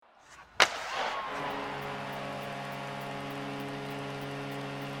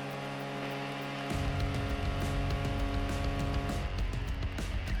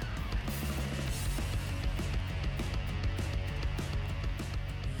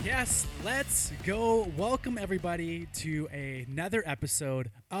Yes, let's go. Welcome everybody to another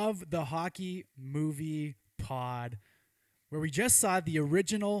episode of the Hockey Movie Pod, where we just saw the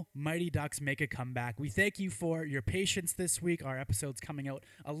original Mighty Ducks make a comeback. We thank you for your patience this week. Our episode's coming out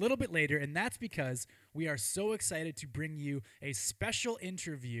a little bit later, and that's because we are so excited to bring you a special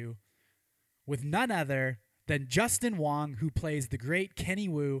interview with none other than Justin Wong, who plays the great Kenny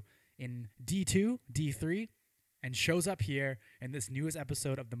Wu in D2, D3, and shows up here in this newest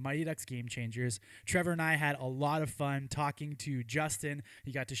episode of the Mighty Ducks Game Changers. Trevor and I had a lot of fun talking to Justin.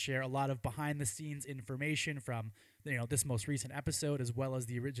 He got to share a lot of behind the scenes information from this most recent episode as well as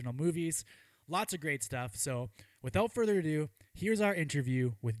the original movies. Lots of great stuff. So without further ado, here's our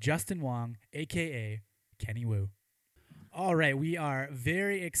interview with Justin Wong, aka Kenny Wu. All right, we are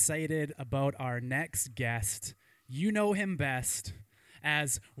very excited about our next guest. You know him best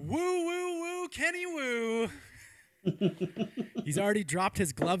as Woo Woo Woo Kenny Wu. He's already dropped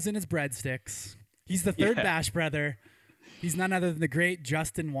his gloves and his breadsticks. He's the third Bash brother. He's none other than the great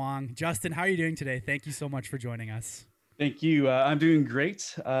Justin Wong. Justin, how are you doing today? Thank you so much for joining us. Thank you. I'm doing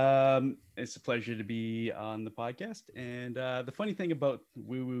great. It's a pleasure to be on the podcast. And the funny thing about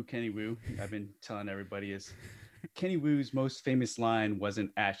Woo Woo Kenny Wu, I've been telling everybody, is Kenny Wu's most famous line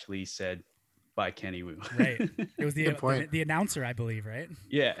wasn't actually said by Kenny Wu. Right. It was the announcer, I believe, right?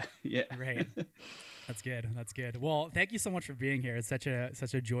 Yeah. Right. That's good. That's good. Well, thank you so much for being here. It's such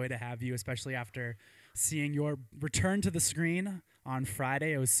a joy to have you, especially after seeing your return to the screen on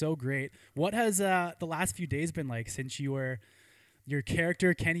Friday. It was so great. What has the last few days been like since your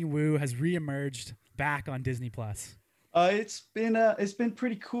character Kenny Wu has reemerged back on Disney Plus? It's been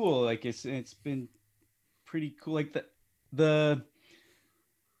pretty cool. Like it's been pretty cool. Like the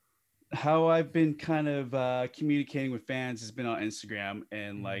how I've been kind of communicating with fans has been on Instagram,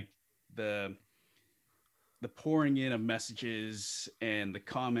 and like the pouring in of messages and the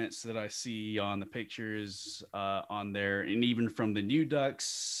comments that I see on the pictures on there, and even from the new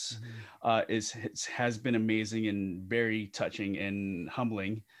Ducks, has been amazing and very touching and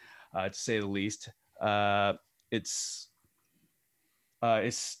humbling, to say the least. It's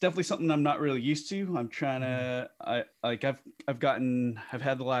definitely something I'm not really used to. I'm trying to, I've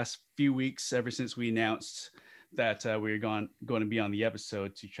had the last few weeks ever since we announced that we are going to be on the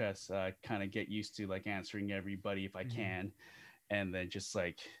episode to just kind of get used to like answering everybody if I can, and then just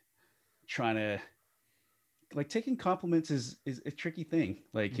like trying to like taking compliments is a tricky thing.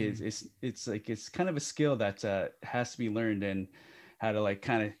 Like it's like it's kind of a skill that has to be learned, and how to like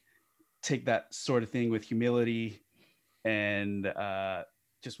kind of take that sort of thing with humility and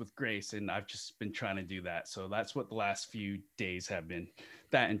just with grace. And I've just been trying to do that. So that's what the last few days have been.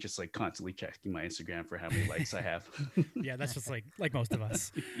 That and just like constantly checking my Instagram for how many likes I have. Yeah, that's just like most of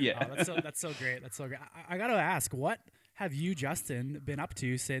us. Yeah. That's so great. That's so great. I got to ask, what have you, Justin, been up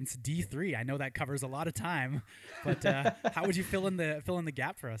to since D3? I know that covers a lot of time, but how would you fill in the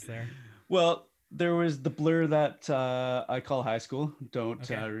gap for us there? Well, there was the blur that I call high school. Don't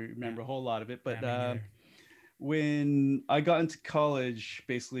remember a whole lot of it, but when I got into college,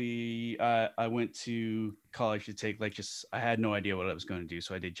 basically, I went to college to take I had no idea what I was going to do.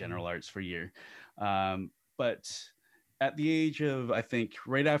 So I did general arts for a year. But at the age of, I think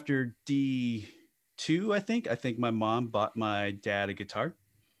right after D2, I think my mom bought my dad a guitar.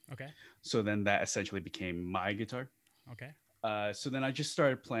 Okay. So then that essentially became my guitar. Okay. So then I just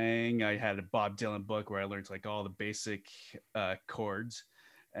started playing. I had a Bob Dylan book where I learned like all the basic chords,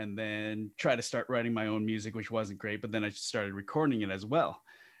 and then try to start writing my own music, which wasn't great. But then I started recording it as well.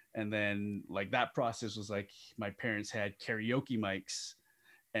 And then like that process was like my parents had karaoke mics,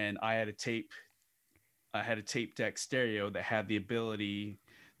 and I had a tape deck stereo that had the ability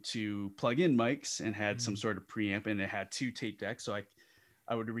to plug in mics and had some sort of preamp, and it had two tape decks. So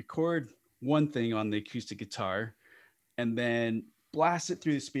I would record one thing on the acoustic guitar and then blast it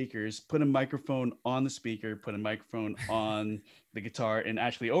through the speakers, put a microphone on the speaker, put a microphone on the guitar, and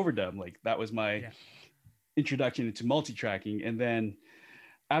actually overdub. Like that was my introduction into multi-tracking. And then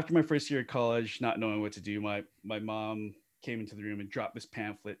after my first year of college, not knowing what to do, my mom came into the room and dropped this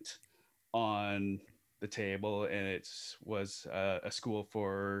pamphlet on the table, and it was a school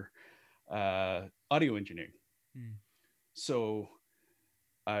for audio engineering. So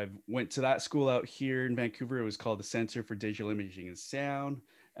I went to that school out here in Vancouver. It was called the Center for Digital Imaging and Sound.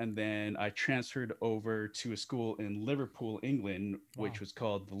 And then I transferred over to a school in Liverpool, England, which was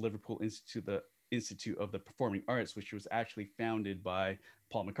called the Liverpool Institute of the Performing Arts, which was actually founded by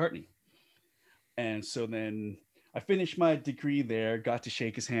Paul McCartney. And so then I finished my degree there, got to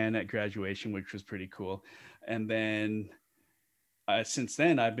shake his hand at graduation, which was pretty cool. And then since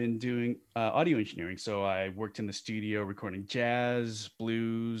then, I've been doing audio engineering. So I worked in the studio recording jazz,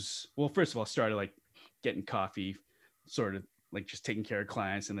 blues. Well, first of all, started like getting coffee, sort of like just taking care of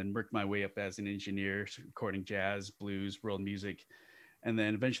clients, and then worked my way up as an engineer, recording jazz, blues, world music, and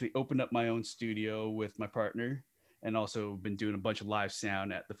then eventually opened up my own studio with my partner, and also been doing a bunch of live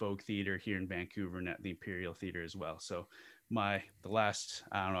sound at the Folk Theater here in Vancouver and at the Imperial Theater as well. So the last,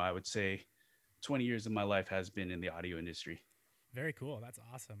 I don't know, I would say 20 years of my life has been in the audio industry. Very cool. That's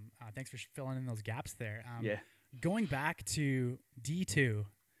awesome. Thanks for filling in those gaps there. Yeah. Going back to D2,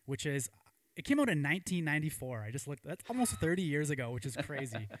 which is, it came out in 1994. I just looked, that's almost 30 years ago, which is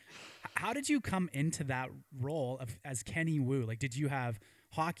crazy. How did you come into that role as Kenny Wu? Like, did you have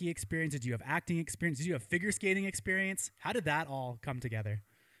hockey experience? Did you have acting experience? Did you have figure skating experience? How did that all come together?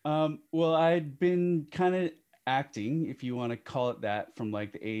 Well, I'd been kind of acting, if you want to call it that, from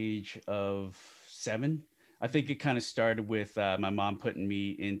like the age of 7. I think it kind of started with my mom putting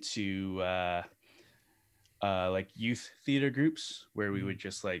me into like youth theater groups where we would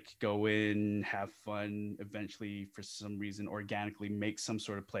just like go in, have fun, eventually for some reason organically make some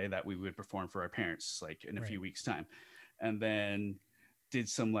sort of play that we would perform for our parents like in a few weeks time. And then did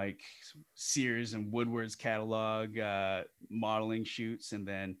some like Sears and Woodward's catalog modeling shoots. And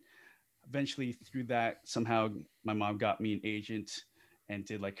then eventually through that, somehow my mom got me an agent and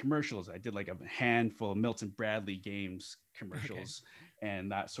did like commercials. I did like a handful of Milton Bradley games commercials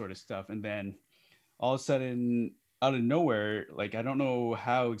and that sort of stuff. And then all of a sudden, out of nowhere, like I don't know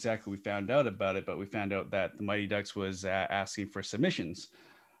how exactly we found out about it, but we found out that the Mighty Ducks was asking for submissions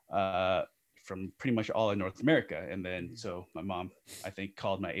from pretty much all of North America. And then so my mom, I think,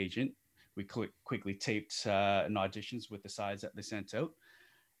 called my agent. We quickly taped an auditions with the sides that they sent out.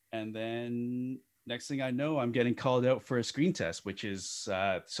 And then next thing I know, I'm getting called out for a screen test, which is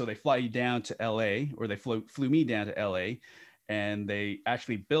so they fly you down to LA, or they flew me down to LA, and they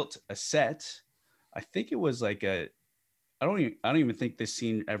actually built a set. I think it was like I don't even think this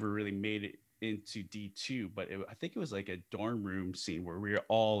scene ever really made it into D2, but I think it was like a dorm room scene where we were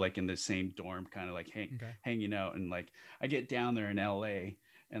all like in the same dorm, kind of like hanging out. And like I get down there in LA,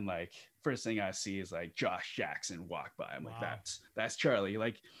 and like first thing I see is like Josh Jackson walk by. I'm like, that's Charlie.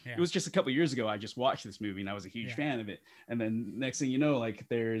 Like it was just a couple of years ago I just watched this movie and I was a huge fan of it. And then next thing you know, like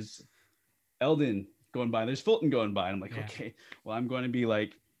there's Eldon going by, there's Fulton going by. And I'm like, okay, well, I'm going to be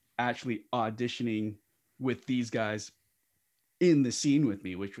like actually auditioning with these guys in the scene with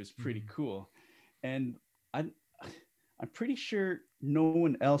me, which was pretty cool. And I'm pretty sure no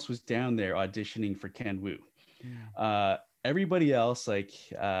one else was down there auditioning for Ken Wu. Everybody else, like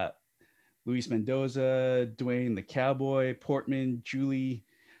Luis Mendoza, Dwayne the Cowboy, Portman, Julie,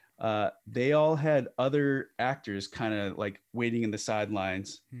 they all had other actors kind of like waiting in the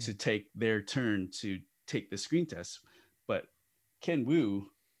sidelines to take their turn to take the screen test. But Ken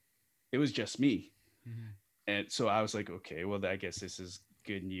Wu, it was just me. And so I was like, okay, well, I guess this is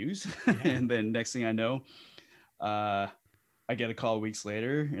good news. And then next thing I know, I get a call weeks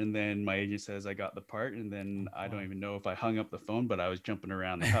later, and then my agent says I got the part. And then I don't even know if I hung up the phone, but I was jumping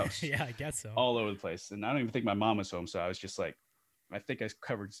around the house. Yeah, I guess so. All over the place. And I don't even think my mom was home. So I was just like, I think I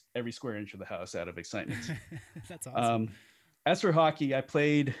covered every square inch of the house out of excitement. That's awesome. As for hockey, I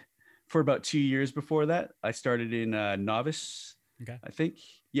played for about 2 years before that. I started in novice, I think.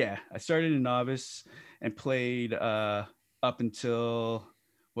 Yeah, I started in novice and played up until,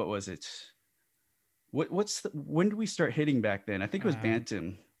 what was it? When did we start hitting back then? I think it was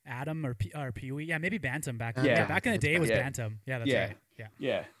Bantam. Adam or Pee Wee. Yeah, maybe Bantam back then. Yeah. Back in the day it was Bantam. Yeah, that's right.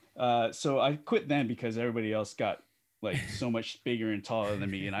 Yeah. So I quit then because everybody else got like so much bigger and taller than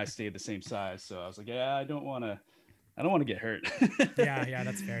me, and I stayed the same size. So I was like, yeah, I don't want to get hurt. yeah,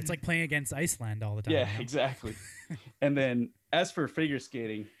 that's fair. It's like playing against Iceland all the time. Yeah, exactly. And then as for figure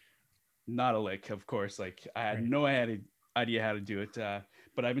skating, not a lick, of course. Like I had no idea how to do it.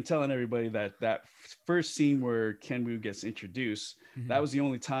 But I've been telling everybody that first scene where Ken Wu gets introduced, that was the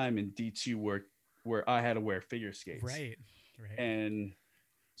only time in D2 where I had to wear figure skates. Right. And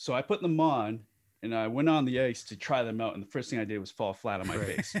so I put them on, and I went on the ice to try them out. And the first thing I did was fall flat on my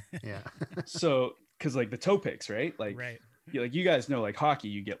face. Yeah. So, because like the toe picks, right? Like, like you guys know, like hockey,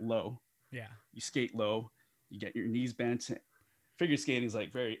 you get low. Yeah. You skate low. You get your knees bent. Figure skating is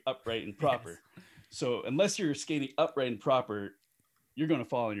like very upright and proper. Yes. So unless you're skating upright and proper, you're going to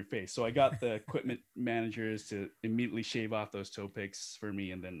fall on your face. So I got the equipment managers to immediately shave off those toe picks for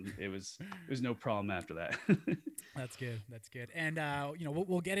me. And then it was no problem after that. That's good. And,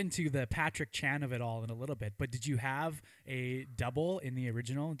 we'll get into the Patrick Chan of it all in a little bit, but did you have a double in the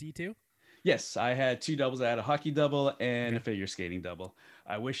original D2? Yes, I had two doubles. I had a hockey double and a Okay. figure skating double.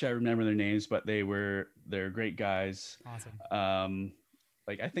 I wish I remember their names, but they're great guys. Awesome. Um,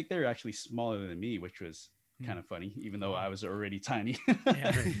 like I think they're actually smaller than me, which was Hmm. kind of funny, even though I Wow. was already tiny.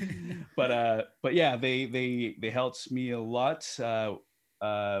 Yeah. But yeah, they helped me a lot.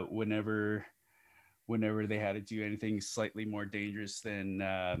 Whenever they had to do anything slightly more dangerous than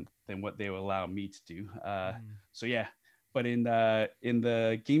what they would allow me to do. Mhm. So yeah, but in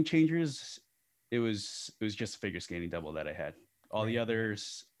the game changers, it was just a figure skating double that I had. All the Right. Right.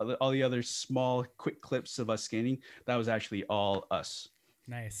 others, all the other small quick clips of us skating, that was actually all us.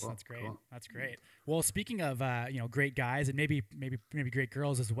 Nice. Cool, That's great. cool. That's great. Well, speaking of great guys and maybe great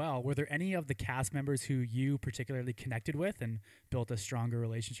girls as well, were there any of the cast members who you particularly connected with and built a stronger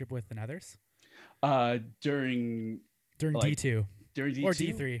relationship with than others During during like D2 during or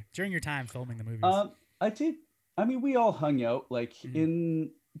D2, D3 during your time filming the movies? um, I did. I mean, we all hung out like Mhm.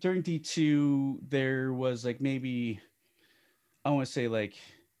 in during D2. There was like maybe I want to say like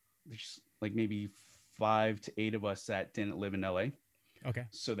there's like maybe 5 to 8 of us that didn't live in LA. Okay.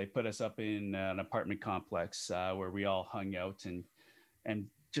 So they put us up in an apartment complex where we all hung out, and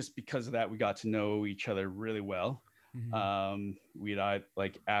just because of that, we got to know each other really well. Hmm. We'd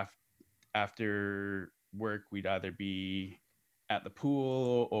like after work, we'd either be at the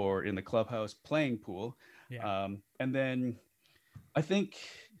pool or in the clubhouse playing pool, Yeah. and then I think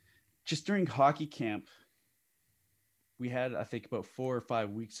just during hockey camp, we had I think about 4 or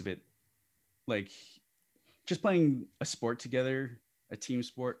 5 weeks of it, like just playing a sport together, a team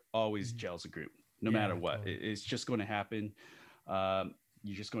sport, always Hmm. gels a group, no matter Yeah. what. Totally. It's just going to happen.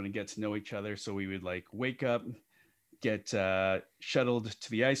 You're just going to get to know each other. So we would like wake up, get shuttled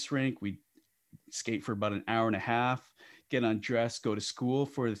to the ice rink. We skate for about an hour and a half, get undressed, go to school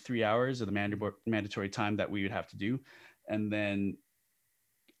for the 3 hours of the Mhm. mandatory time that we would have to do, and then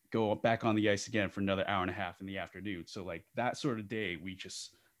go back on the ice again for another hour and a half in the afternoon. So like that sort of day, we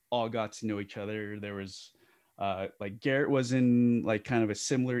just all got to know each other. There was like Garrett was in like kind of a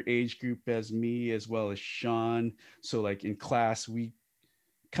similar age group as me, as well as Sean. So like in class, we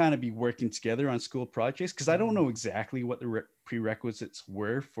kind of be working together on school projects because I don't Mhm. know exactly what the prerequisites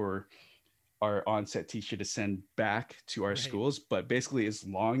were for our onset teacher to send back to our Right. schools, but basically as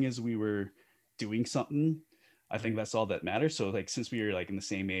long as we were doing something, I think Right. that's all that matters. So like since we were like in the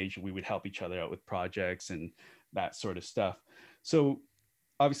same age, we would help each other out with projects and that sort of stuff. So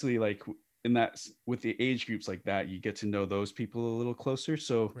obviously like in that with the age groups like that, you get to know those people a little closer.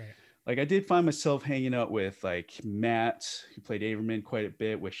 So Right. like I did find myself hanging out with like Matt, who played Averman quite a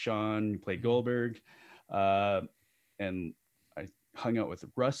bit, with Sean, who played Mhm. Goldberg, uh, and I hung out with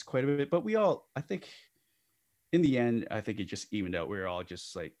Russ quite a bit. But we all, I think, in the end, I think it just evened out. We were all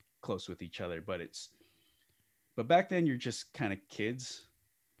just like close with each other. But back then, you're just kind of kids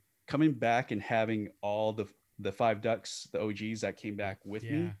coming back and having all the five ducks, the OGs that came back with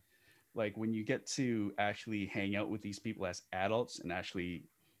Yeah. me. Like when you get to actually hang out with these people as adults and actually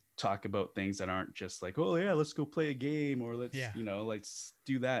talk about things that aren't just like, oh yeah, let's go play a game, or let's Yeah. let's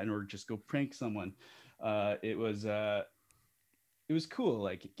do that, and or just go prank someone. It was cool,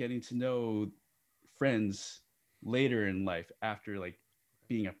 like getting to know friends later in life after like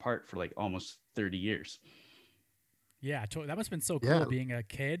being apart for like almost 30 years. Yeah, that must have been so cool Yeah, being a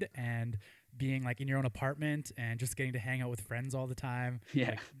kid and being like in your own apartment and just getting to hang out with friends all the time,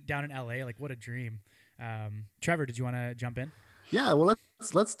 Yeah. like down in LA. Like, what a dream. Trevor, did you want to jump in? yeah. Well,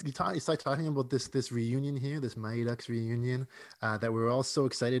 start talking about this reunion here, this Mighty Ducks reunion that we're all so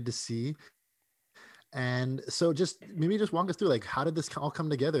excited to see. And so, just walk us through, like, how did this all come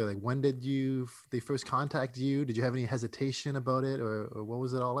together? Like, when did they first contact you? Did you have any hesitation about it, or what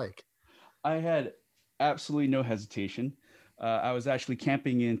was it all like? I had absolutely no hesitation. I was actually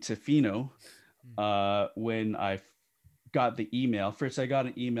camping in Tofino Mm. when got the email. First, I got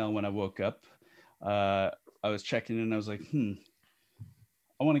an email when I woke up. I was checking in. I was like,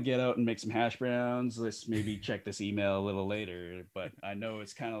 I want to get out and make some hash browns. Let's maybe check this email a little later. But I know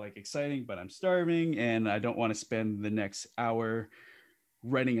it's kind of like exciting, but I'm starving and I don't want to spend the next hour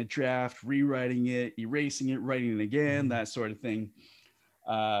writing a draft, rewriting it, erasing it, writing it again, Mhm. that sort of thing.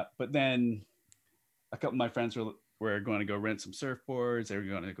 But then a couple of my friends were going to go rent some surfboards. They were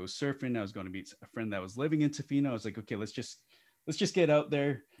going to go surfing. I was going to meet a friend that was living in Tofino. I was like, okay, let's just get out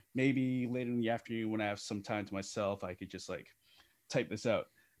there. Maybe later in the afternoon when I have some time to myself, I could just like type this out.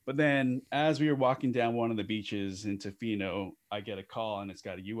 But then as we were walking down one of the beaches in Tofino, I get a call and it's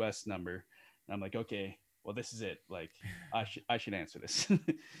got a US number. And I'm like, okay, well, this is it. Like, I should answer this.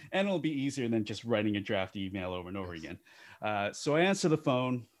 And it'll be easier than just writing a draft email over and over Yes. again. So I answer the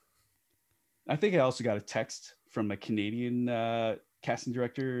phone. I think I also got a text from a Canadian casting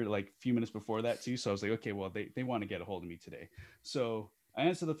director like a few minutes before that too. So I was like, okay, well, they want to get a hold of me today. So I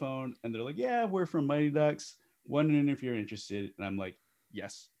answer the phone and they're like, yeah, we're from Mighty Ducks. Wondering if you're interested. And I'm like,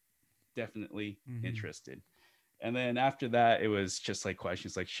 yes, definitely interested. And then after that, it was just like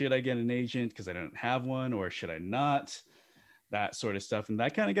questions like, should I get an agent because I don't have one, or should I not? That sort of stuff. And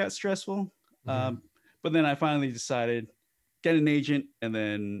that kind of got stressful. But then I finally decided get an agent. And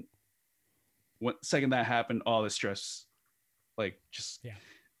then second that happened, all the stress like just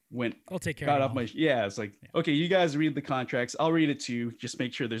went, I'll take care got of off my, it's like, okay, you guys read the contracts. I'll read it too. Just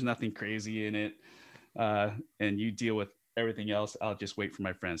make sure there's nothing crazy in it. And you deal with everything else. I'll just wait for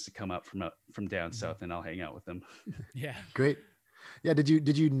my friends to come up from down south and I'll hang out with them. Yeah. Great. Yeah.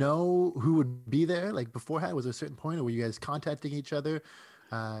 Did you know who would be there like beforehand? Was there a certain point, or were you guys contacting each other?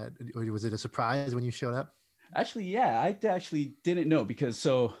 Or was it a surprise when you showed up? Actually, yeah, I actually didn't know because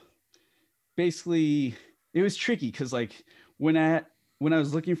so basically it was tricky because like when I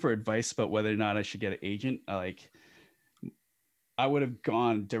was looking for advice about whether or not I should get an agent, I would have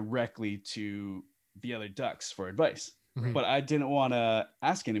gone directly to the other Ducks for advice. But I didn't want to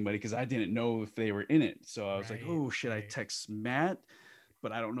ask anybody because I didn't know if they were in it. So I was like, oh, should I text Matt?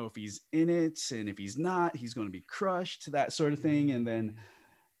 But I don't know if he's in it. And if he's not, he's going to be crushed, that sort of thing. And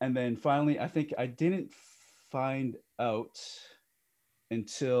then finally, I think I didn't find out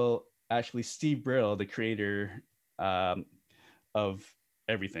until actually Steve Brill, the creator of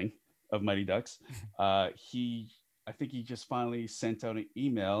everything, of Mighty Ducks, I think he just finally sent out an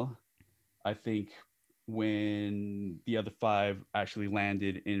email, I think, when the other 5 actually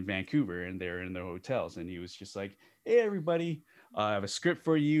landed in Vancouver and they're in their hotels. And he was just like, hey, everybody, I have a script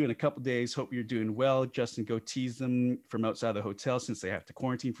for you in a couple days. Hope you're doing well. Justin, go tease them from outside the hotel since they have to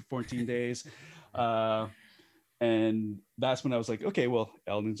quarantine for 14 days. And that's when I was like, okay, well,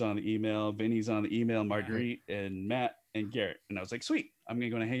 Eldon's on the email, Vinny's on the email, Marguerite and Matt and Garrett. And I was like, sweet, I'm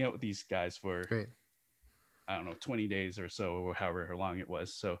going to hang out with these guys for, I don't know, 20 days or so, or however long it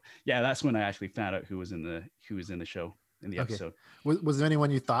was. So yeah, that's when I actually found out who was in the show, in the episode. Was there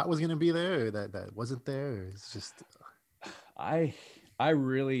anyone you thought was going to be there, or that wasn't there? Or it's just, I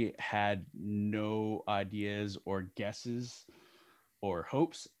really had no ideas or guesses or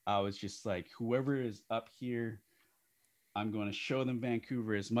hopes. I was just like, whoever is up here, I'm going to show them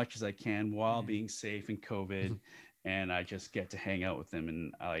Vancouver as much as I can while being safe in COVID. And I just get to hang out with them.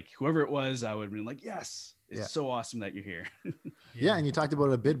 And whoever it was, I would have been like, yes, it's so awesome that you're here. Yeah. And you talked about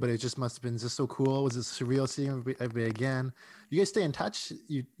it a bit, but it just must have been just so cool. Was it surreal seeing everybody again? You guys stay in touch?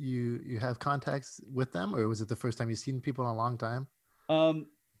 You have contacts with them, or was it the first time you've seen people in a long time?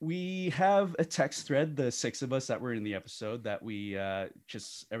 We have a text thread, the 6 of us that were in the episode, that we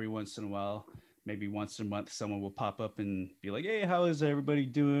just every once in a while, maybe once a month, someone will pop up and be like, hey, how is everybody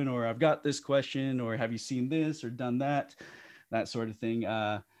doing? Or I've got this question, or have you seen this or done that sort of thing.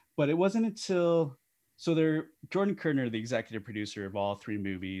 But it wasn't until, Jordan Kerner, the executive producer of all 3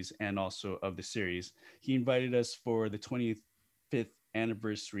 movies and also of the series, he invited us for the 25th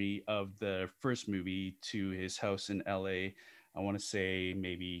anniversary of the first movie to his house in LA. I want to say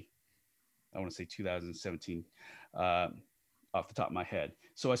 2017. Off the top of my head.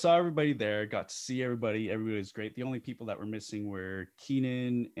 So I saw everybody there, got to see everybody. Everybody was great. The only people that were missing were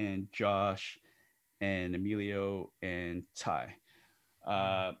Keenan and Josh and Emilio and Ty.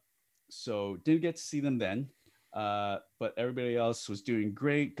 So didn't get to see them then. But everybody else was doing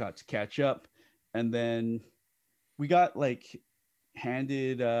great, got to catch up. And then we got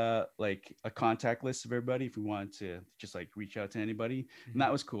handed a contact list of everybody if we wanted to just reach out to anybody. And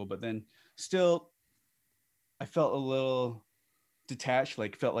that was cool. But then still, I felt a little detached,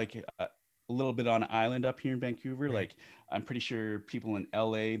 felt like a little bit on an island up here in Vancouver. Right. I'm pretty sure people in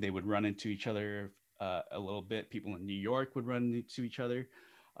LA, they would run into each other a little bit. People in New York would run into each other.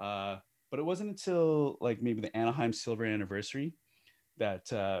 But it wasn't until maybe the Anaheim Silver Anniversary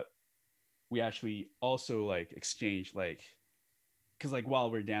that we actually also exchanged because while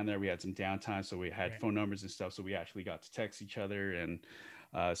we were down there, we had some downtime, so we had phone numbers and stuff. So we actually got to text each other, and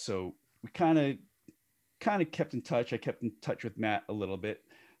so we kind of kept in touch. I kept in touch with Matt a little bit,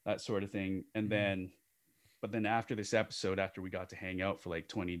 that sort of thing. And then, but then after this episode, after we got to hang out for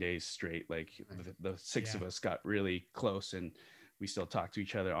 20 days straight, the 6 of us got really close, and we still talk to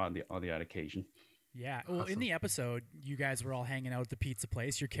each other on the odd occasion. Yeah. Well, in the episode, you guys were all hanging out at the pizza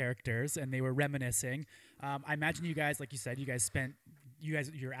place, your characters, and they were reminiscing. I imagine you guys, like you said,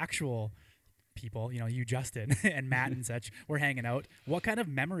 your actual people, you, Justin, and Matt and such, were hanging out. What kind of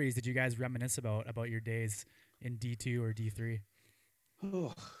memories did you guys reminisce about your days in D2 or D3?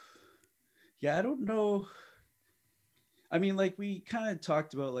 Oh, yeah, I don't know. I mean, like we kind of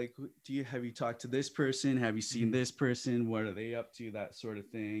talked about, like, have you talked to this person? Have you seen Mhm. this person? What are they up to? That sort of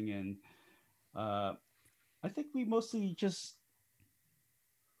thing. And uh, I think we mostly just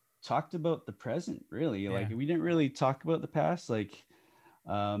talked about the present, really. Yeah. Like we didn't really talk about the past. Like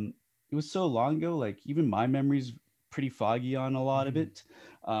um, it was so long ago. Like even my memory's pretty foggy on a lot of Mhm. it.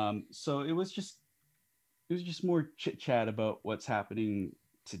 So it was just more chit chat about what's happening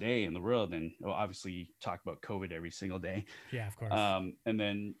today in the world, and well, obviously talk about COVID every single day. Yeah, of course. And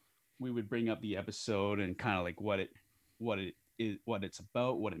then we would bring up the episode and kind of like what it is, what it's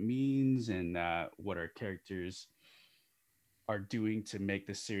about, what it means, and what our characters are doing to make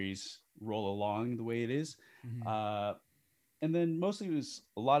the series roll along the way it is. Mhm. Uh, and then mostly it was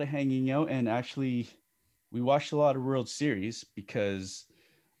a lot of hanging out, and actually we watched a lot of World Series because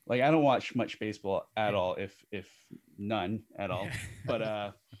like I don't watch much baseball at Yeah. all, if none at Yeah. all.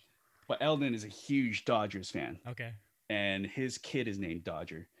 But Eldon is a huge Dodgers fan, Okay. and his kid is named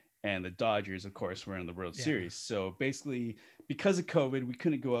Dodger. And the Dodgers, of course, were in the World Yeah. Series. So basically, because of COVID, we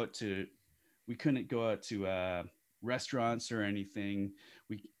couldn't go out to restaurants or anything.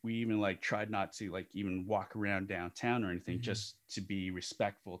 We even like tried not to like even walk around downtown or anything, Mhm. just to be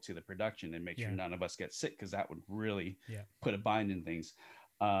respectful to the production and make sure Yeah. none of us get sick, because that would really Yeah. put a bind in things.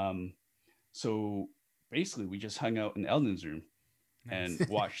 Um, so basically, we just hung out in Eldon's room and Nice.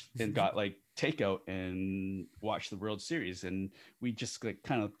 watched and got like takeout and watched the World Series, and we just like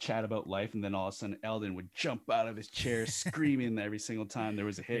kind of chat about life, and then all of a sudden Eldon would jump out of his chair screaming every single time there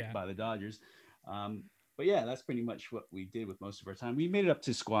was a hit Yeah. by the Dodgers. But yeah, that's pretty much what we did with most of our time. We made it up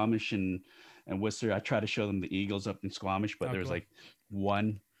to Squamish and Worcester. I tried to show them the Eagles up in Squamish, but Oh, there was cool. like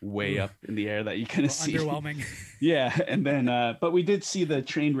one way Ooh. up in the air that you couldn't Well, see. underwhelming. Yeah, and then but we did see the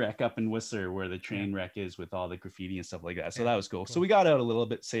train wreck up in Whistler, where the Yeah. train wreck is with all the graffiti and stuff like that. So Yeah. that was cool. So Cool. we got out a little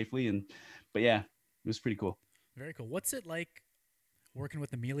bit safely, and but yeah, it was pretty cool. Very cool. What's it like working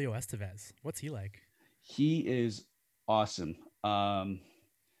with Emilio Estevez? What's he like? He is awesome.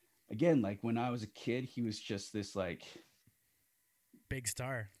 Again, like when I was a kid, he was just this like Big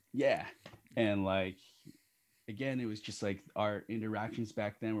star. yeah, and like again, it was just like our interactions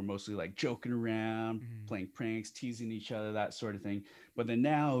back then were mostly like joking around, Mhm. playing pranks, teasing each other, that sort of thing. But then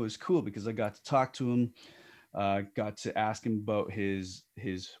now it was cool because I got to talk to him, got to ask him about his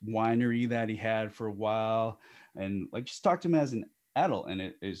winery that he had for a while, and like just talk to him as an adult, and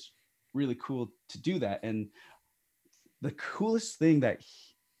it is really cool to do that. And the coolest thing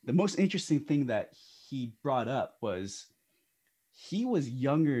the most interesting thing that he brought up was he was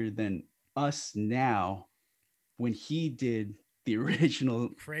younger than us now when he did the original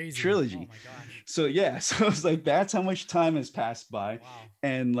Crazy. Oh trilogy. my gosh. So yeah, so it's like that's how much time has passed by. Wow.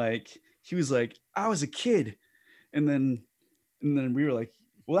 And like he was like, I was a kid. And then we were like,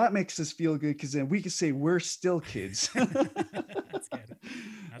 well, that makes us feel good because then we can say we're still kids. That's good. That's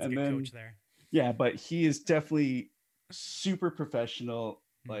a And good then coach there. yeah, but he is definitely super professional.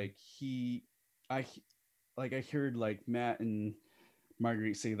 Mhm. Like I like I heard like Matt and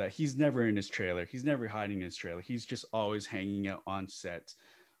Marguerite say that he's never in his trailer. He's never hiding in his trailer. He's just always hanging out on set.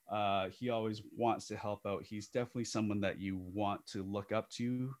 He always wants to help out. He's definitely someone that you want to look up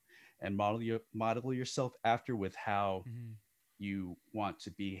to and model yourself after with how Mhm. you want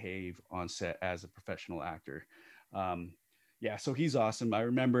to behave on set as a professional actor. Um, yeah, so he's awesome. I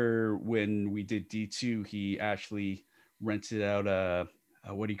remember when we did D2, he actually rented out a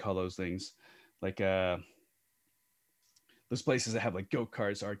what do you call those things? Like those places that have like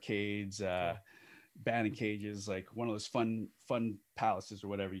go-karts, arcades, Cool. batting cages, like one of those fun palaces or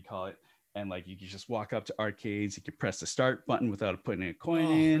whatever you call it. And like you could just walk up to arcades, you could press the start button without putting a coin Oh,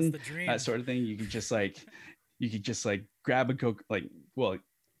 that's in, the dream. that sort of thing. You could just like grab a go like well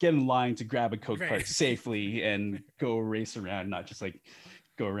get in line to grab a go-kart Right. safely and go race around, not just like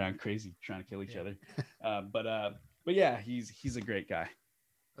go around crazy trying to kill each Yeah. other. But yeah, he's a great guy.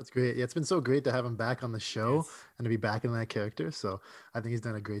 That's great. Yeah, it's been so great to have him back on the show Yes. and to be back in that character. So I think he's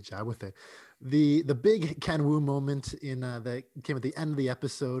done a great job with it. The big Ken Wu moment in that came at the end of the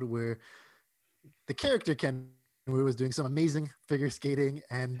episode where the character Ken Wu was doing some amazing figure skating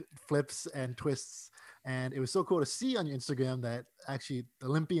and flips and twists, and it was so cool to see on your Instagram that actually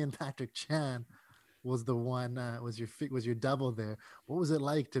Olympian Patrick Chan was the one was your double there. What was it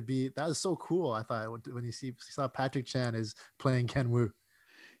like to be? That was so cool. I thought when you saw Patrick Chan is playing Ken Wu.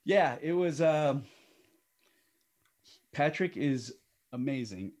 Yeah, it was Patrick is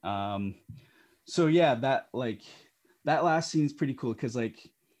amazing. So yeah, that last scene is pretty cool because like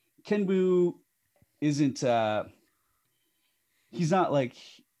Kenbu isn't he's not like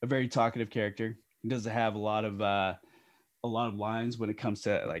a very talkative character. He doesn't have a lot of lines when it comes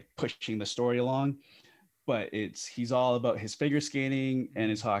to like pushing the story along. but he's all about his figure skating and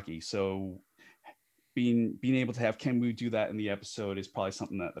his hockey. So being able to have Ken Wu do that in the episode is probably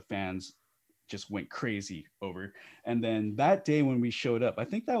something that the fans just went crazy over. And then that day when we showed up, I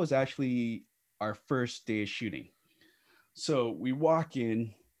think that was actually our first day of shooting. So we walk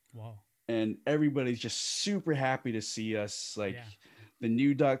in, Wow. and everybody's just super happy to see us. Like the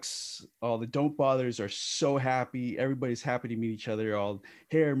new Ducks, all the Don't Bothers are so happy. Everybody's happy to meet each other. All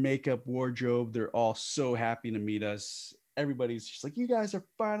hair, makeup, wardrobe, they're all so happy to meet us. Everybody's just like, you guys are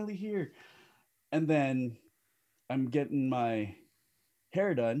finally here. And then I'm getting my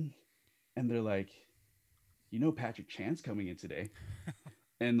hair done, and they're like, Patrick Chan's coming in today.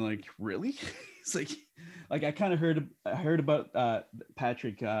 And like, really? It's like I kind of heard about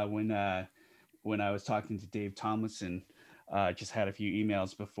Patrick when I was talking to Dave Tomlinson. Just had a few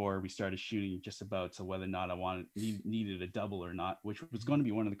emails before we started shooting, just about to whether or not I needed a double or not, which was going to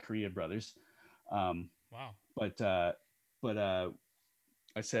be one of the Korea brothers. Wow. But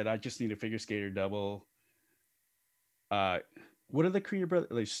I said I just need a figure skater double. What are the Korea brothers?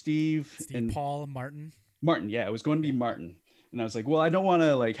 Like Steve and Paul, Martin. Martin, yeah, it was going to be Martin. And I was like, well, I don't want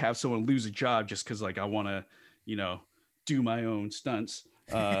to like have someone lose a job just because like I want to, do my own stunts.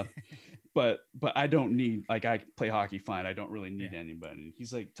 But I don't need, like, I play hockey fine. I don't really need anybody. And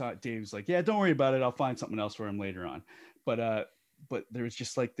he's like, Dave's like, yeah, don't worry about it. I'll find something else for him later on. But there was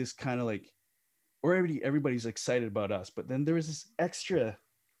just like this kind of like, or everybody's excited about us. But then there was this extra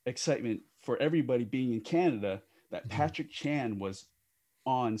excitement for everybody being in Canada that Patrick Chan was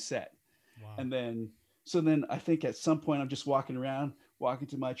on set. Wow. And so then I think at some point I'm just walking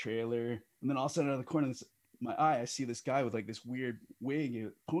to my trailer, and then all of a sudden out of the corner of my eye, I see this guy with like this weird wig,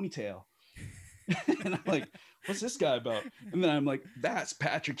 ponytail. And I'm like, what's this guy about? And then I'm like, that's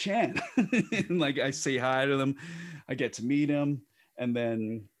Patrick Chan. And like, I say hi to them. I get to meet him. And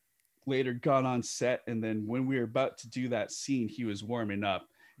then later got on set. And then when we were about to do that scene, he was warming up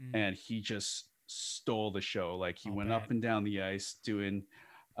and he just stole the show. Like he went up and down the ice doing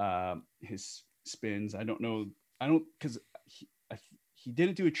his spins. Because he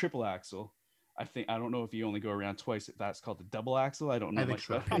didn't do a triple axel. I don't know if you only go around twice. If that's called the double axel. I don't know much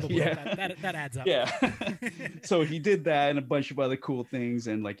about it. Probably. Yeah. That adds up. Yeah. So he did that and a bunch of other cool things.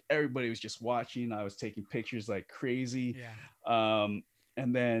 And like everybody was just watching. I was taking pictures like crazy. Yeah.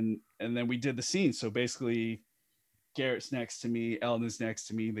 And then we did the scene. So basically Garrett's next to me, Ellen is next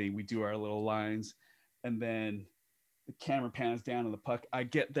to me. We do our little lines. And then the camera pans down on the puck. I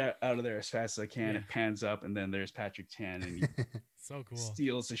get that out of there as fast as I can. It pans up, and then there's Patrick Chan, and he so cool.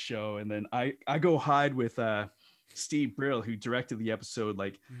 steals the show. And then I go hide with Steve Brill, who directed the episode.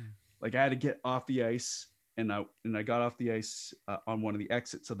 Like I had to get off the ice, and I got off the ice on one of the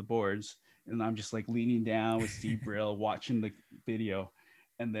exits of the boards, and I'm just like leaning down with Steve Brill watching the video.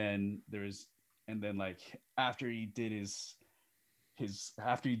 And then like after he did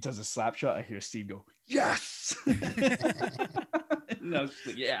after he does a slap shot, I hear Steve go, yes. And I was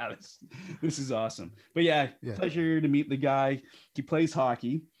like, yeah, this is awesome. But yeah, pleasure to meet the guy. He plays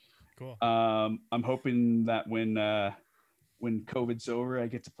hockey. Cool. I'm hoping that when COVID's over, I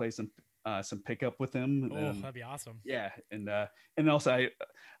get to play some pickup with him. That'd be awesome. Yeah. And also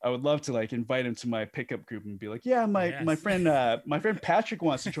I would love to like invite him to my pickup group and be like, yeah, my friend Patrick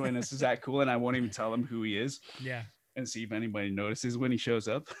wants to join us. Is that cool? And I won't even tell him who he is. Yeah. And see if anybody notices when he shows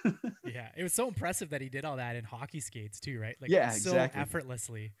up. Yeah, it was so impressive that he did all that in hockey skates too, right? Like, so exactly.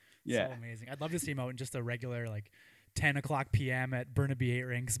 effortlessly. Yeah, so amazing. I'd love to see him out in just a regular like 10 o'clock p.m. at Burnaby 8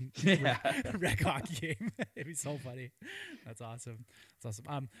 Rinks rec hockey game. It'd be so funny. That's awesome.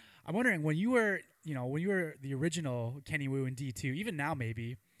 I'm wondering when you were the original Kenny Wu in D2, even now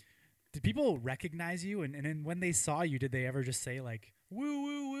maybe, did people recognize you? And then when they saw you, did they ever just say like woo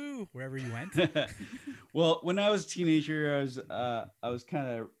woo woo wherever you went? Well, when I was a teenager, I was kind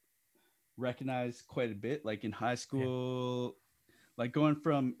of recognized quite a bit. Like in high school, like going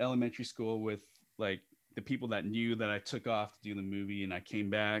from elementary school with like the people that knew that I took off to do the movie and I came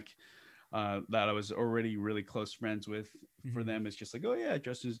back, that I was already really close friends with. For them, it's just like, oh yeah,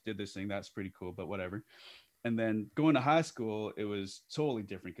 Justin did this thing. That's pretty cool, but whatever. And then going to high school, it was totally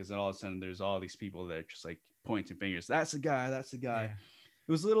different because then all of a sudden there's all these people that are just like pointing fingers. That's the guy. Yeah.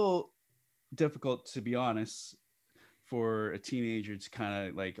 It was a little difficult, to be honest, for a teenager to kind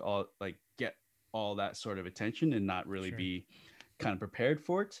of like get all that sort of attention and not really be kind of prepared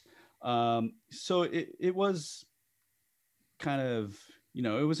for it. So it was kind of,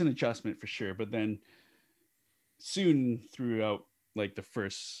 it was an adjustment for sure. But then soon throughout like the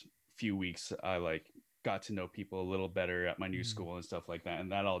first few weeks, I like got to know people a little better at my new school and stuff like that.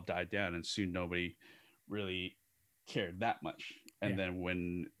 And that all died down. And soon nobody really cared that much. And Yeah. then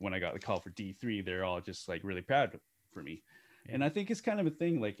when I got the call for D3, they're all just like really proud for me. Yeah. And I think it's kind of a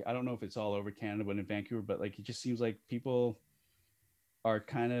thing. Like, I don't know if it's all over Canada, but in Vancouver, but like, it just seems like people are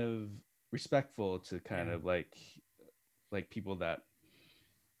kind of respectful to kind Yeah. of like people that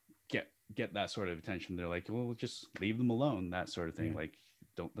get that sort of attention. They're like, well, just leave them alone, that sort of thing. Yeah. Like,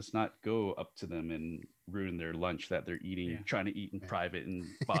 let's not go up to them and ruin their lunch that they're eating, Yeah. trying to eat in Yeah. private and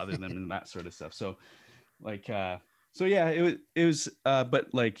bother them and that sort of stuff. So like so yeah, it was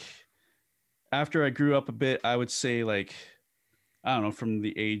but like after I grew up a bit, I would say like, I don't know, from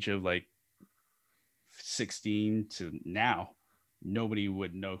the age of like 16 to now, nobody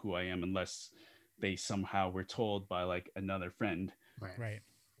would know who I am unless they somehow were told by like another friend Right. Right.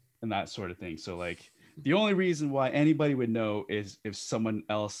 and that sort of thing. So like the only reason why anybody would know is if someone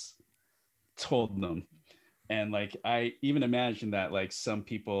else told them. And like I even imagine that like some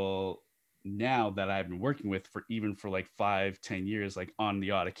people now that I've been working with for like 5-10 years, like on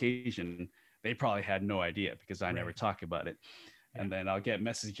the odd occasion, they probably had no idea because I never Right. talk about it. Yeah. And then I'll get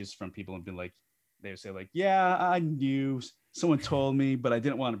messages from people and be like, they would say like, yeah, I knew, someone told me, but I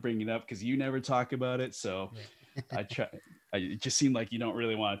didn't want to bring it up because you never talk about it. So it just seemed like you don't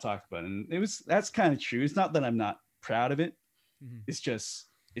really want to talk about it. And that's kind of true. It's not that I'm not proud of it. Mhm. It's just,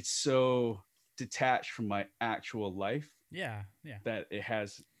 it's so detached from my actual life Yeah. Yeah. that it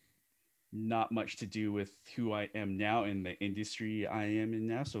has not much to do with who I am now in the industry I am in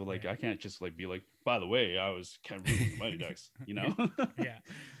now. So like, Right. I can't just like be like, by the way, I was kind of rooting for the Mighty Ducks, you know? Yeah.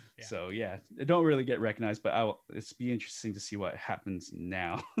 Yeah. So yeah, I don't really get recognized, but it's be interesting to see what happens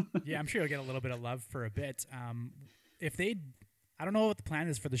now. Yeah, I'm sure you'll get a little bit of love for a bit. If they, I don't know what the plan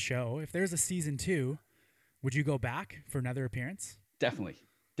is for the show. If there's a season 2, would you go back for another appearance? Definitely.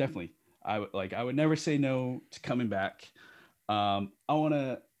 I would never say no to coming back. I want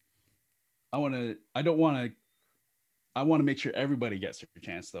to make sure everybody gets their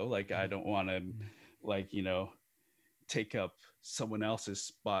chance though. Like, I don't want to like, take up someone else's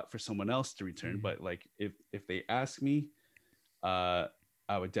spot for someone else to return. Mhm. But like, if they ask me, I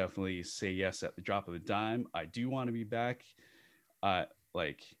would definitely say yes at the drop of a dime. I do want to be back.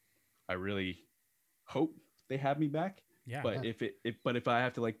 Like, I really hope they have me back. Yeah. But if I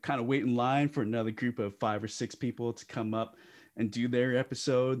have to like kind of wait in line for another group of 5 or 6 people to come up and do their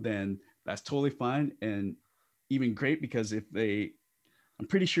episode, then that's totally fine and even great, because I'm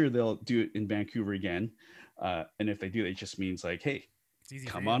pretty sure they'll do it in Vancouver again. And if they do, it just means like, hey, It's easy.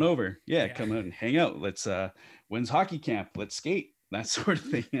 come for you. on over. Yeah, Yeah. come out and hang out. Let's when's hockey camp? Let's skate. That sort of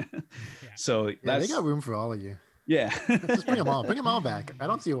thing. So Yeah, that's they got room for all of you. yeah. Just bring them all. Bring them all back. I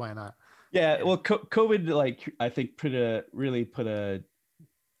don't see why not. Yeah, well, COVID, like, I think really put a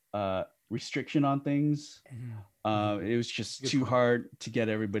restriction on things. Mhm. It was just Good too point. hard to get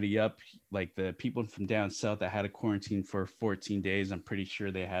everybody up. Like the people from down south that had a quarantine for 14 days, I'm pretty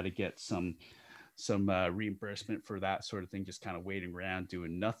sure they had to get some reimbursement for that sort of thing, just kind of waiting around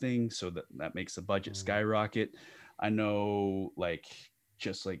doing nothing. So that makes the budget skyrocket. I know, like,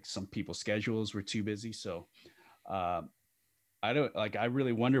 just like some people's schedules were too busy. So I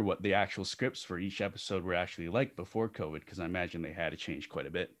really wonder what the actual scripts for each episode were actually like before COVID, because I imagine they had to change quite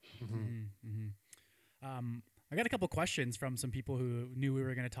a bit. Mhm. I got a couple questions from some people who knew we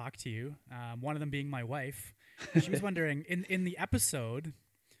were going to talk to you. One of them being my wife. She was wondering, in the episode,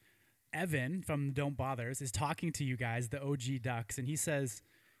 Evan from Don't Bothers is talking to you guys, the OG Ducks, and he says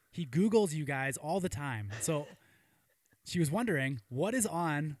he Googles you guys all the time. So she was wondering, what is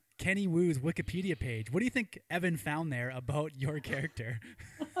on Kenny Woo's Wikipedia page? What do you think Evan found there about your character?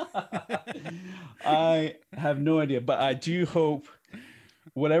 I have no idea, but I do hope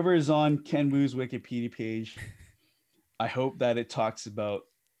whatever is on Ken Wu's Wikipedia page, I hope that it talks about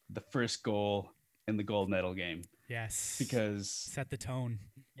the first goal in the gold medal game, Yes. because Set the tone.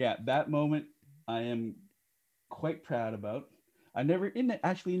 yeah, that moment I am quite proud about. It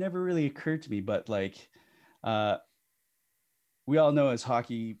never really occurred to me, but like, we all know as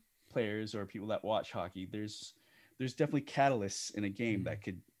hockey players or people that watch hockey, there's definitely catalysts in a game that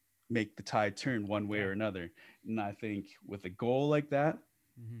could make the tide turn one way or another. And I think with a goal like that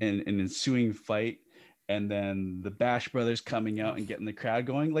and an ensuing fight, and then the Bash brothers coming out and getting the crowd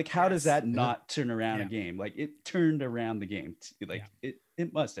going, like, how does that not turn around a game? Like, it turned around the game. Like,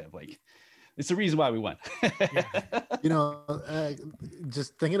 it must have. Like, it's the reason why we won.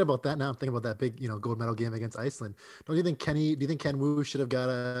 Just thinking about that now, I'm thinking about that big, gold medal game against Iceland. Do you think Ken Wu should have got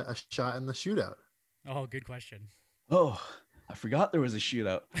a shot in the shootout? Oh, good question. Oh, I forgot there was a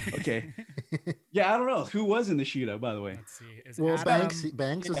shootout. Okay. Yeah, I don't know. Who was in the shootout, by the way? Let's see. Is Well, Adam,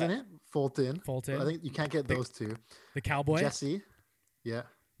 Banks was in it. Fulton. Fulton. I think you can't get those two. The Cowboy? Jesse. Yeah.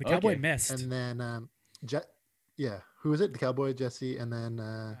 The Cowboy Okay. missed. And then Yeah, who was it? The Cowboy Jesse, and then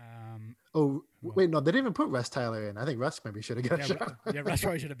Well, wait, no, they didn't even put Russ Tyler in. I think Russ maybe should have got a yeah, shot. yeah, Russ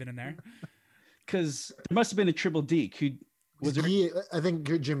probably should have been in there. Because there must have been a triple deke. Who was there? I think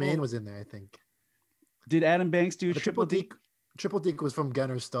Jermaine Oh. was in there. I think Did Adam Banks do a the triple deke? Triple Deke was from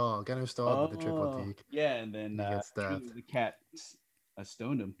Gunnar Stahl. Gunnar Stahl did the Triple Deke. Yeah, and then He gets stabbed. the cat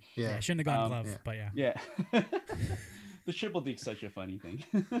stoned him. Yeah, Yeah, shouldn't have gone glove, yeah. but yeah. Yeah. The triple deke's such a funny thing.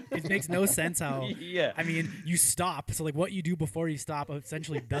 It makes no sense how. Yeah. I mean, you stop, so like what you do before you stop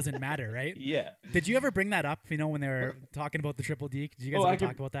essentially doesn't matter, right? Yeah. Did you ever bring that up? You know, when they were talking about the triple deke, did you guys Oh, ever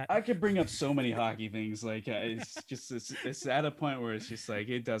talk about that? I could bring up so many hockey things. Like it's just it's at a point where it's just like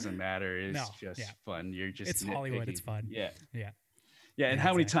it doesn't matter. It's No, just yeah. fun. You're just It's Hollywood, it's nitpicking. fun. Yeah. Yeah. Yeah. And Yeah,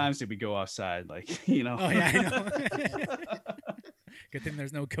 how many exactly. times did we go offside? Like you know. Oh yeah, I know. Good thing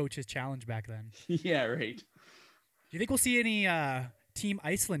there's no coach's challenge back then. Yeah. Right. Do you think we'll see any Team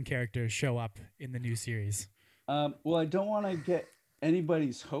Iceland characters show up in the new series? Well, I don't want to get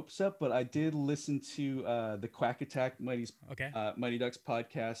anybody's hopes up, but I did listen to the Quack Attack Mighty Ducks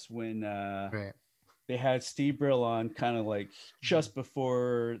podcast when right. they had Steve Brill on, kind of like just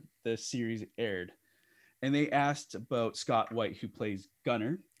before the series aired, and they asked about Scott White, who plays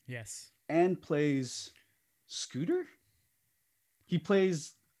Gunner Yes. and plays Scooter. He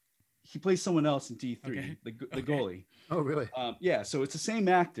plays someone else in D3, Okay. the Okay. goalie. Oh, really? Yeah, so it's the same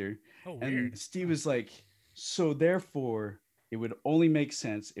actor. Oh, And weird. Steve was like, so therefore, it would only make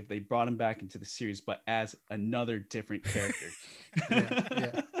sense if they brought him back into the series, but as another different character.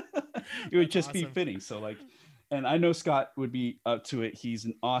 Yeah. It would That's just be awesome. fitting. So like, and I know Scott would be up to it. He's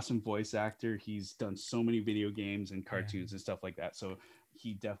an awesome voice actor. He's done so many video games and cartoons and stuff like that. So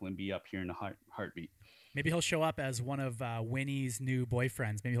he'd definitely be up here in a heartbeat. Maybe he'll show up as one of Winnie's new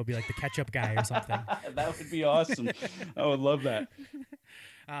boyfriends. Maybe he'll be like the ketchup guy or something. That would be awesome. I would love that.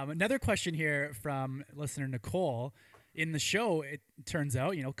 Another question here from listener Nicole. In the show, it turns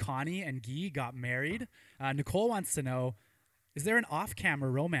out, you know, Connie and Guy got married. Nicole wants to know, is there an off-camera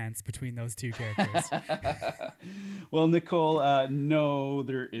romance between those two characters? Well, Nicole, no,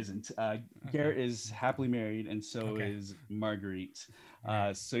 there isn't. Garrett is happily married, and so Okay. is Marguerite.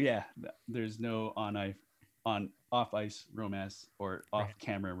 Right. So yeah, there's no off ice romance or Right. off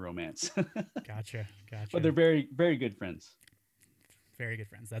camera romance. Gotcha. But they're very, very good friends. Very good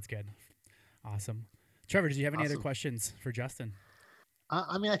friends. That's good. Awesome. Trevor, did you have any other Awesome. questions for Justin?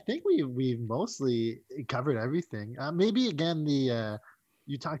 I mean, I think we've mostly covered everything. Maybe again,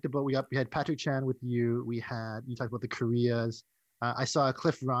 you talked about we had Patrick Chan with you. You talked about the Koreas. I saw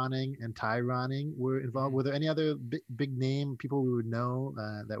Cliff Ronning and Ty Ronning were involved. Were there any other big name people we would know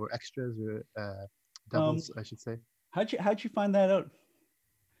that were extras or doubles, I should say? How'd you find that out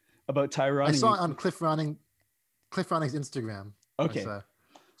about Tyrone? I saw it on Cliff Roning's Instagram. Okay. I saw-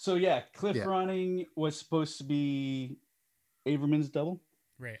 So yeah, Cliff Yeah. Ronning was supposed to be Averman's double.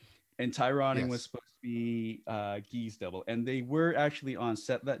 Right. And Ty Ronning was Yes. supposed to be Guy's double. And they were actually on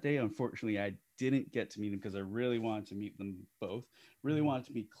set that day. Unfortunately, I didn't get to meet them because I really wanted to meet them both. Really wanted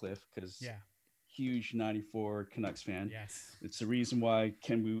to meet Cliff because Yeah. huge 94 Canucks fan. Yes. It's the reason why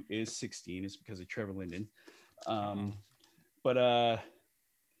Ken Wu is 16 is because of Trevor Linden. But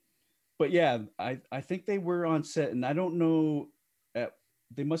yeah, I think they were on set, and I don't know.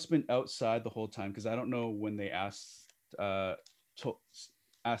 They must have been outside the whole time because I don't know when they asked them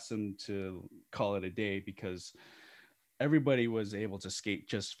to call it a day because everybody was able to skate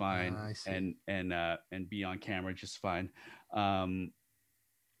just fine I see. and be on camera just fine.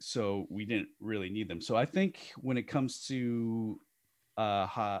 So we didn't really need them. So I think when it comes to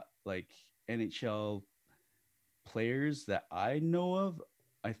like NHL players that I know of,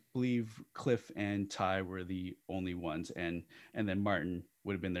 I believe Cliff and Ty were the only ones, and then Martin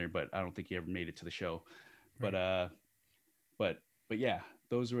would have been there, but I don't think he ever made it to the show. Right. But yeah,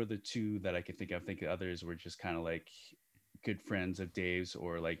 those were the two that I could think of. I think the others were just kind of like good friends of Dave's,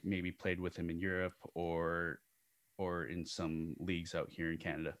 or like maybe played with him in Europe or in some leagues out here in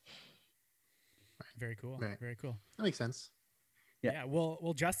Canada. Very cool. Right. Very cool. That makes sense. Yeah. Yeah.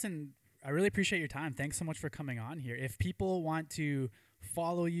 Well, Justin, I really appreciate your time. Thanks so much for coming on here. If people want to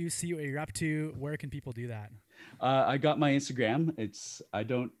follow you, see what you're up to, where can people do that? I got my Instagram.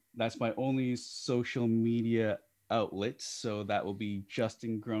 That's my only social media outlet. So that will be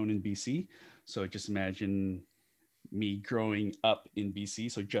Justin Grown in BC. So just imagine me growing up in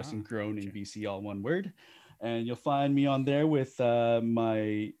BC. So Justin Grown in BC, all one word. And you'll find me on there with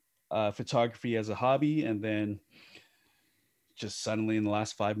my photography as a hobby. And then just suddenly in the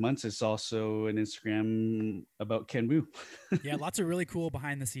last 5 months, it's also an Instagram about Ken Wu. Yeah, lots of really cool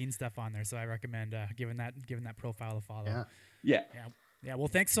behind the scenes stuff on there. So I recommend giving that profile a follow. Yeah. Yeah. Yeah. Yeah, well,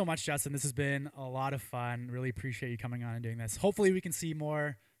 thanks so much, Justin. This has been a lot of fun. Really appreciate you coming on and doing this. Hopefully, we can see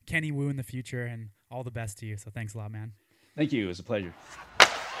more Kenny Wu in the future, and all the best to you. So thanks a lot, man. Thank you. It was a pleasure.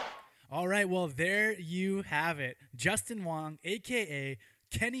 All right, well, there you have it. Justin Wong, a.k.a.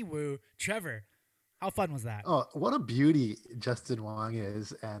 Kenny Wu. Trevor, how fun was that? Oh, what a beauty Justin Wong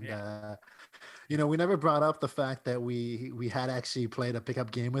is. And, Yeah. we never brought up the fact that we had actually played a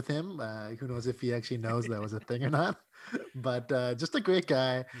pickup game with him. Who knows if he actually knows that was a thing or not. But just a great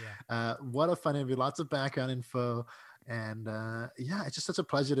guy. Yeah. What a fun interview. Lots of background info. And it's just such a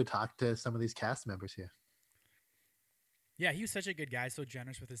pleasure to talk to some of these cast members here. Yeah, he was such a good guy, so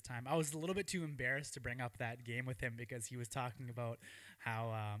generous with his time. I was a little bit too embarrassed to bring up that game with him because he was talking about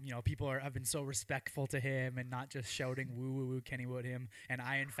how people have been so respectful to him and not just shouting woo woo woo Kenny Wu at him. And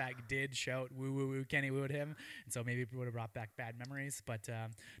I in fact did shout woo woo woo Kenny Wu at him, and so maybe it would have brought back bad memories. But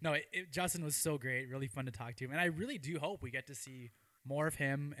no, Justin was so great, really fun to talk to him, and I really do hope we get to see more of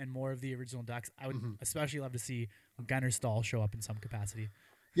him and more of the original Ducks. I would especially love to see Gunnar Stahl show up in some capacity.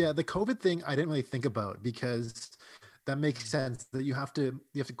 Yeah, the COVID thing I didn't really think about because that makes sense that you have to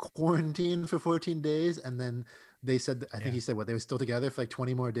quarantine for 14 days, and then they said I think he said they were still together for like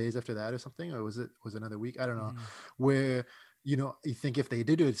 20 more days after that or something, or was it another week? I don't know. Where you think if they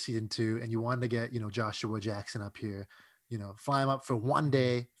did do it season 2 and you wanted to get Joshua Jackson up here, fly him up for one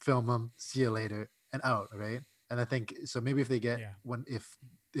day, film him, see you later, and out, right? And I think so maybe if they get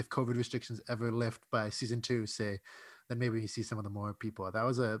if COVID restrictions ever lift by season 2, say, then maybe you see some of the more people. That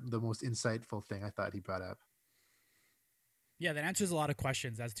was the most insightful thing I thought he brought up. Yeah, that answers a lot of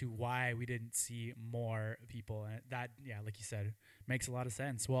questions as to why we didn't see more people. And that, like you said, makes a lot of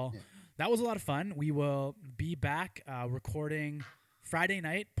sense. Well, that was a lot of fun. We will be back recording Friday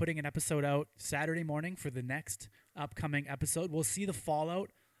night, putting an episode out Saturday morning for the next upcoming episode. We'll see the fallout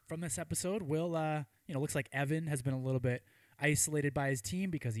from this episode. We'll, looks like Evan has been a little bit isolated by his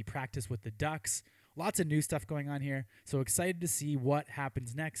team because he practiced with the Ducks. Lots of new stuff going on here. So excited to see what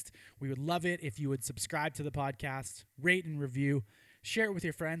happens next. We would love it if you would subscribe to the podcast, rate and review, share it with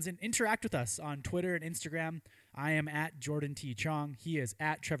your friends, and interact with us on Twitter and Instagram. I am at Jordan T. Chong. He is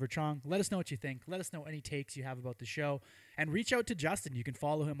at Trevor Chong. Let us know what you think. Let us know any takes you have about the show. And reach out to Justin. You can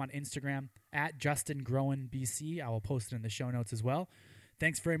follow him on Instagram at JustinGrowenBC. I will post it in the show notes as well.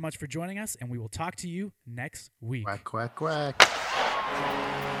 Thanks very much for joining us, and we will talk to you next week. Quack, quack,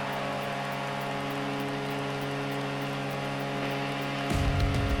 quack.